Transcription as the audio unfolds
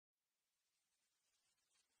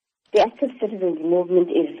The Active Citizens Movement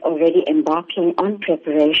is already embarking on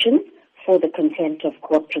preparation for the contempt of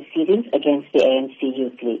court proceedings against the ANC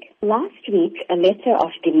Youth League. Last week, a letter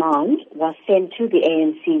of demand was sent to the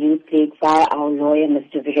ANC Youth League via our lawyer,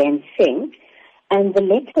 Mr. Viren Singh, and the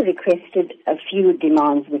letter requested a few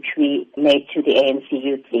demands which we made to the ANC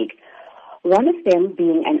Youth League. One of them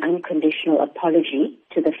being an unconditional apology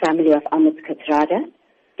to the family of Kathrada,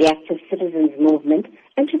 the Active Citizens Movement,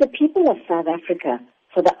 and to the people of South Africa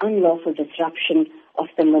for the unlawful disruption of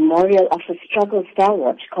the memorial of a struggle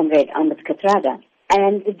stalwart, Comrade Kathrada.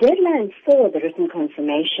 And the deadline for the written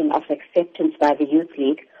confirmation of acceptance by the Youth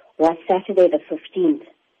League was Saturday the 15th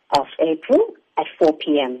of April at 4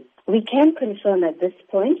 p.m. We can confirm at this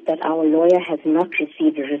point that our lawyer has not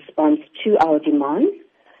received a response to our demands,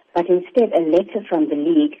 but instead a letter from the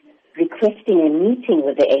League requesting a meeting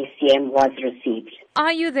with the ACM was received.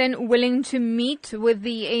 Are you then willing to meet with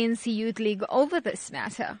the ANC Youth League over this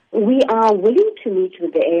matter? We are willing to meet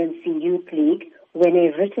with the ANC Youth League when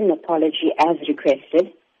a written apology as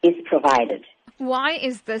requested is provided. Why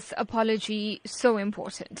is this apology so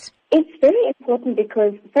important? It's very important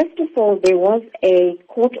because, first of all, there was a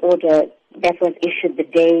court order that was issued the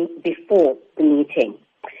day before the meeting.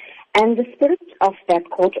 And the spirit of that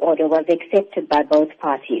court order was accepted by both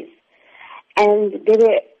parties. And there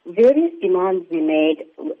were various demands we made,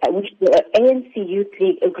 which the ANC Youth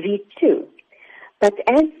League agreed to. But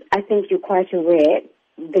as I think you're quite aware,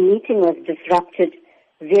 the meeting was disrupted.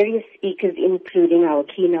 Various speakers, including our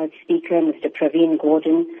keynote speaker, Mr. Praveen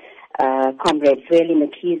Gordon, Comrade Zweli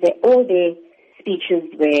Mkhize, all their speeches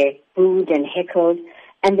were booed and heckled,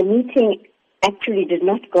 and the meeting actually did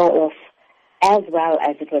not go off as well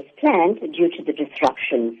as it was planned due to the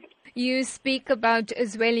disruptions. You speak about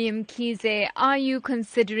Zweli Mkhize. Are you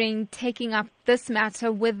considering taking up this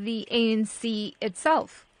matter with the ANC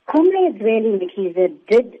itself? Comrade Zweli Mkhize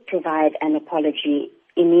did provide an apology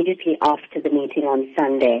immediately after the meeting on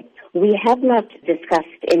Sunday. We have not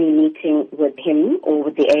discussed any meeting with him or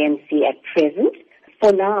with the ANC at present.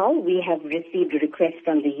 For now, we have received a request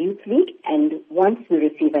from the Youth League, and once we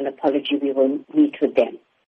receive an apology, we will meet with them.